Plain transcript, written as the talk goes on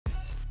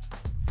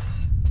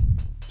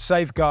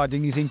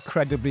Safeguarding is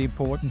incredibly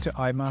important to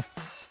IMMAF.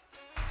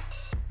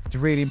 It's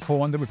really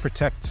important that we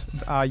protect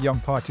our young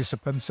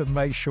participants and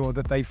make sure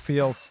that they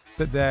feel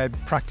that they're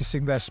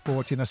practicing their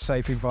sport in a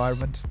safe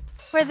environment.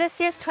 For this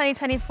year's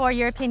 2024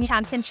 European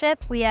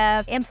Championship, we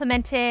have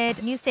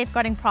implemented new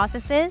safeguarding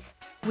processes.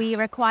 We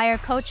require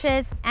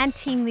coaches and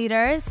team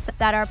leaders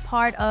that are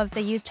part of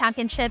the Youth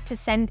Championship to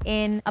send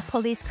in a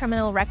police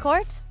criminal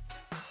record.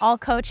 All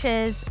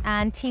coaches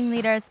and team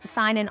leaders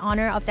sign an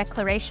honor of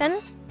declaration.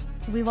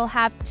 We will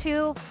have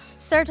 2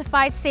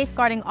 certified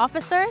safeguarding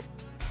officers.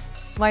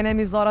 My name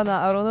is Zorana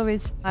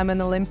Aronovic. I'm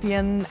an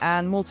Olympian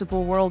and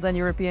multiple world and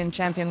European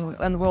champion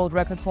and world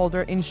record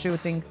holder in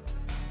shooting.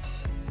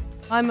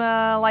 I'm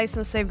a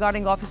licensed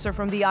safeguarding officer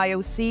from the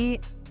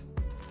IOC.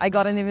 I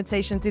got an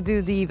invitation to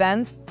do the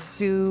event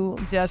to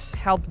just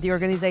help the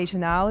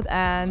organization out,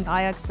 and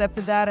I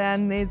accepted that,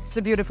 and it's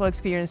a beautiful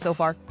experience so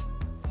far.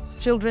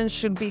 Children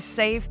should be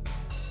safe.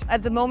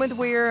 At the moment,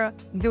 we're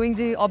doing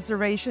the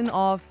observation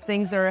of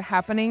things that are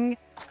happening.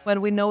 When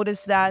we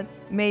notice that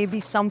maybe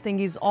something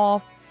is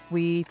off,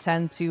 we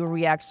tend to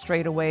react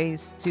straight away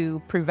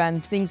to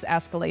prevent things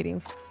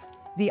escalating.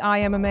 The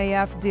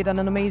IMMAF did an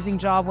amazing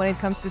job when it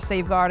comes to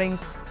safeguarding.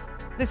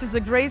 This is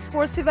a great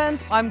sports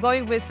event. I'm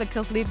going with a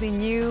completely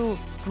new,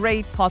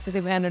 great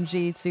positive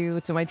energy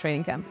to my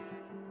training camp.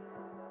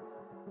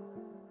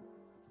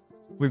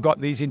 We've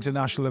got these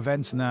international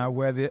events now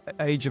where the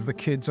age of the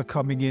kids are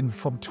coming in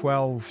from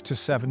 12 to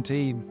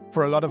 17.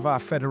 For a lot of our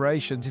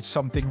federations, it's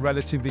something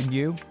relatively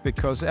new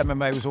because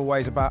MMA was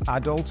always about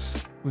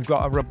adults. We've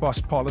got a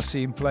robust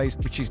policy in place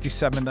which is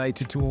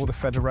disseminated to all the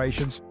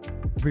federations.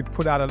 We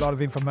put out a lot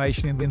of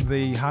information in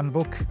the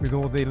handbook with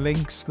all the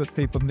links that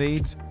people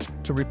need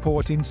to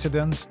report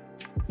incidents.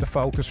 The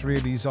focus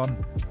really is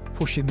on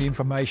pushing the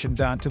information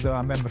down to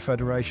our member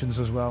federations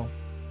as well.